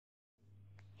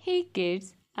Hey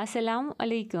kids, Assalamu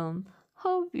alaikum.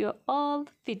 Hope you're all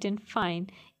fit and fine.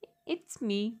 It's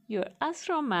me, your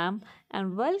Asra ma'am,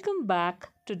 and welcome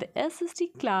back to the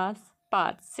SST class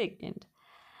part 2nd.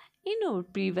 In our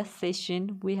previous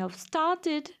session, we have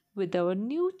started with our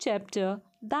new chapter,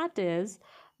 that is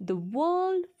the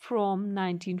world from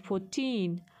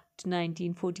 1914 to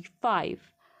 1945.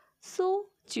 So,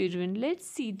 children, let's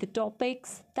see the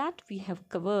topics that we have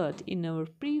covered in our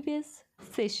previous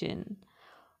session.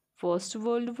 First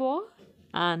World War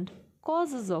and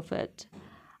causes of it.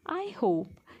 I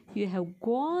hope you have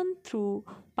gone through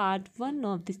part 1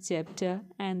 of this chapter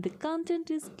and the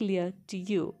content is clear to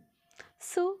you.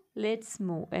 So let's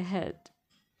move ahead.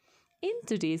 In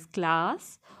today's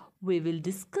class, we will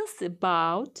discuss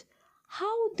about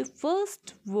how the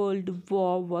First World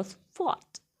War was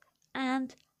fought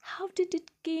and how did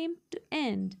it came to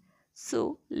end.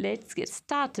 So let's get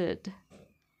started.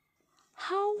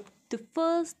 How the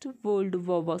First World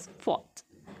War was fought.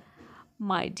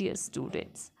 My dear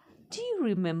students, do you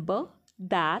remember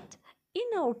that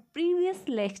in our previous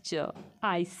lecture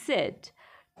I said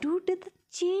due to the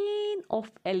chain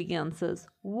of alliances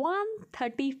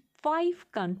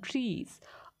 135 countries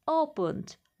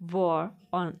opened war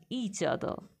on each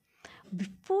other.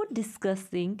 Before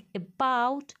discussing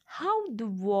about how the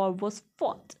war was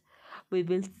fought, we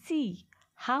will see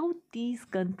how these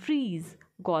countries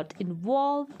got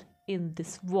involved in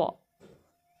this war.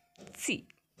 See,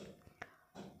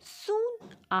 soon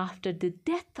after the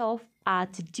death of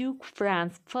Archduke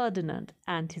Franz Ferdinand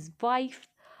and his wife,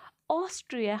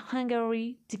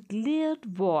 Austria-Hungary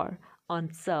declared war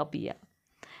on Serbia.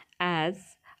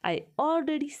 As I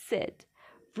already said,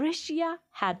 Russia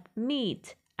had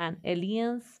made an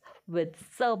alliance with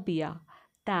Serbia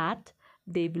that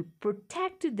they will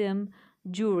protect them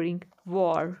during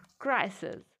war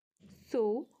crisis.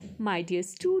 So, my dear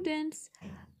students,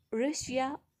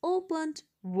 Russia opened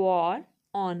war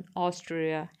on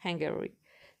Austria-Hungary.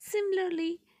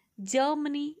 Similarly,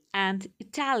 Germany and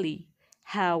Italy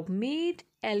have made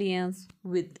alliance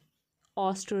with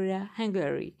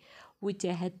Austria-Hungary, which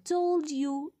I had told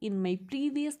you in my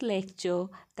previous lecture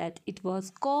that it was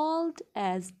called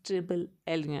as Triple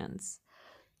Alliance.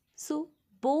 So,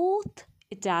 both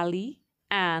Italy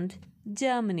and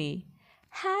Germany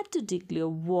had to declare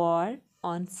war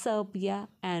on Serbia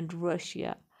and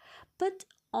Russia, but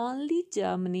only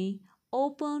Germany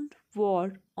opened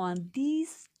war on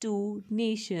these two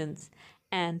nations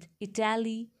and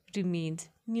Italy remained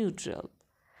neutral.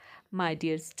 My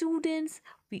dear students,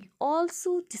 we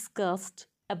also discussed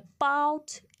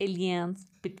about alliance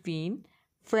between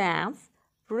France,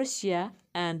 Russia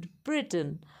and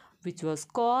Britain, which was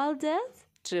called as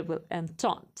Triple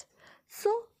Entente.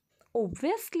 So,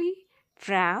 obviously,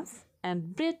 France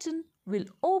and Britain will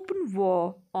open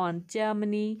war on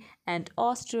Germany and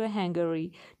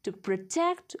Austria-Hungary to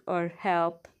protect or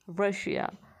help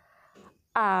Russia.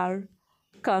 Our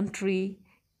country,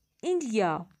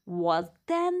 India, was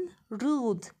then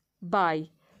ruled by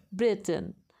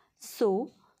Britain.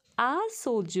 So, our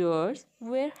soldiers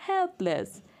were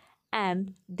helpless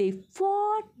and they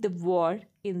fought the war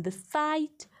in the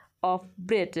sight of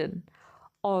Britain.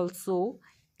 Also,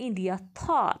 India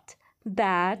thought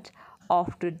that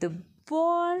after the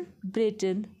war,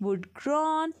 Britain would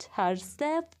grant her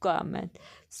self-government.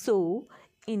 So,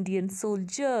 Indian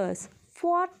soldiers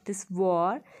fought this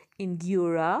war in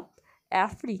Europe,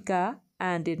 Africa,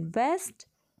 and in West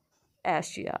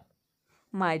Asia.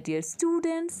 My dear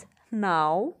students,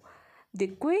 now the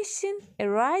question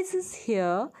arises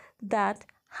here that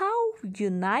how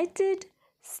United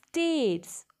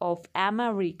States of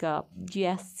America,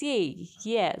 USA,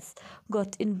 yes,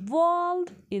 got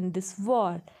involved in this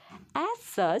war. As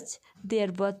such,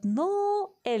 there was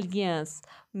no alliance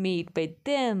made by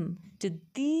them to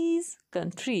these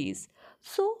countries.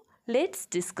 So, let's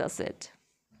discuss it.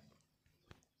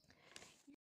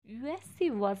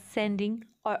 USA was sending,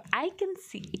 or I can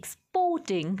see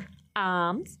exporting,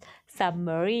 arms,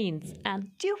 submarines,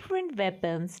 and different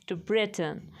weapons to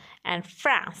Britain and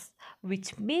France,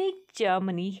 which made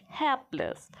Germany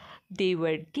helpless. They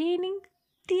were gaining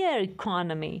their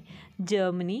economy.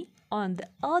 Germany, on the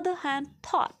other hand,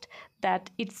 thought that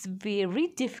it's very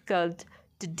difficult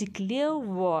to declare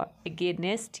war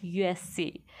against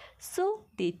USA. So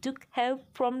they took help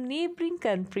from neighboring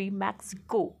country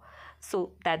Mexico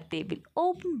so that they will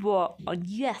open war on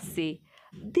USA.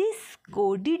 This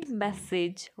coded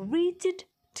message reached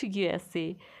to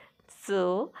USA.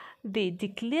 So they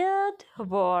declared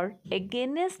war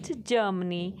against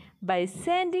Germany by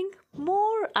sending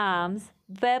more arms,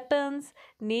 weapons,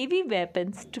 navy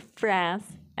weapons to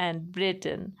France and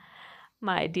Britain.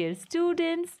 my dear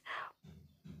students,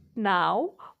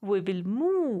 now we will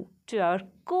move to our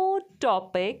core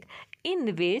topic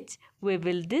in which we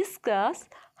will discuss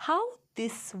how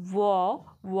this war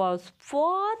was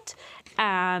fought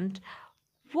and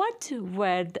what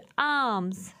were the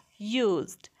arms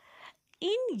used.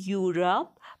 In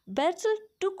Europe, battle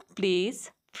took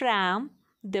place from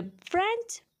the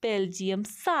French-Belgium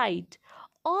side,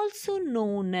 also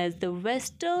known as the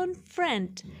Western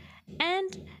Front,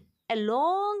 and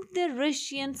along the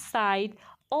Russian side,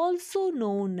 also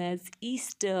known as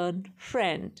Eastern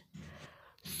Front.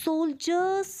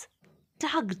 Soldiers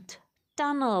dug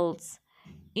tunnels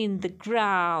in the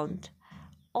ground,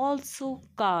 also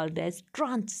called as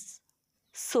trenches,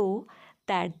 so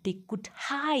that they could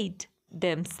hide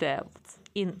themselves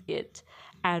in it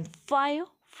and fire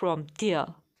from there.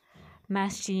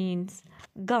 Machines,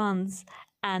 guns,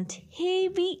 and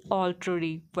heavy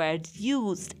artillery were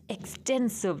used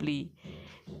extensively.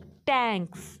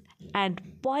 Tanks and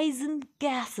poison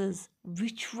gases,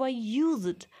 which were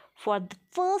used for the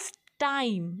first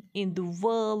time in the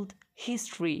world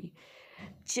history.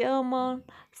 German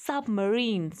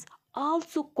submarines,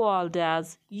 also called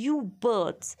as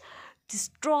U-boats,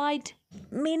 destroyed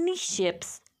many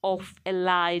ships of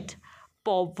Allied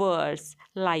powers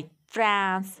like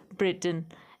France, Britain,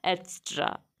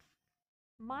 etc.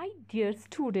 My dear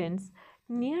students,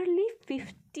 nearly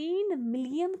 15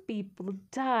 million people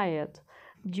died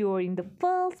during the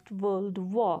First World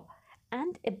War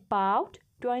and about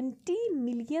 20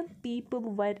 million people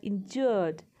were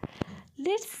injured.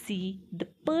 Let's see the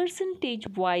percentage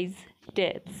wise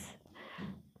deaths.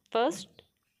 First,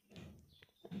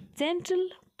 Central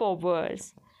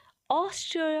Powers.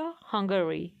 Austria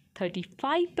Hungary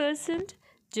 35%,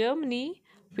 Germany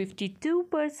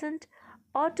 52%,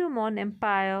 Ottoman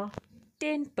Empire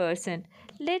 10%.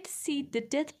 Let's see the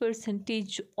death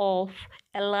percentage of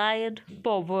Allied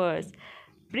powers.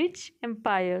 British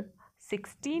Empire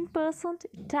 16%,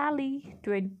 Italy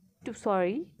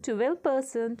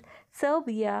 12%,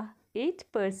 Serbia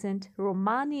 8%,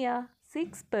 Romania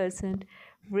 6%,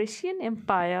 Russian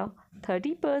Empire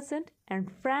 30%,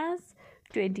 and France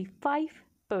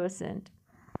 25%.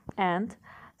 And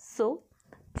so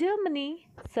Germany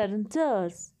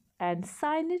surrenders and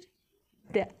signed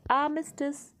the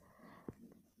armistice,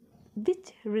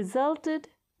 which resulted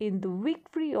in the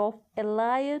victory of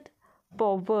Allied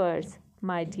powers.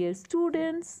 My dear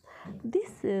students,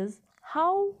 this is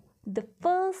how the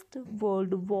First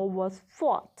World War was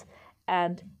fought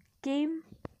and came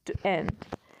to end.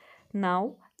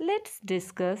 Now, let's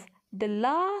discuss the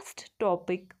last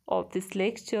topic of this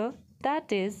lecture,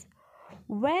 that is,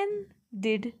 when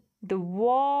did the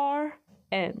war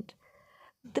end?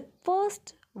 The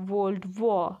First World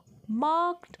War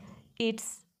marked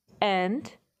its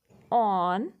end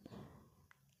on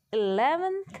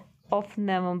 11th of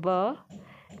November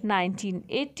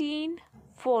 1918,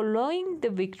 following the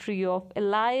victory of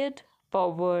Allied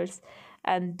powers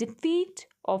and defeat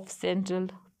of Central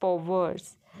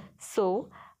powers. So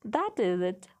that is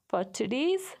it for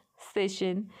today's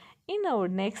session. In our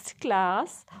next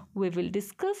class, we will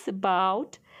discuss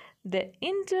about the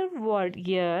interwar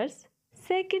years,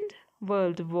 Second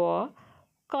World War,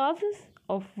 causes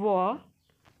of war.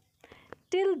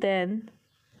 Till then,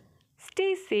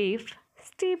 stay safe,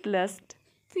 stay blessed.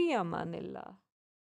 Fi Amanillah.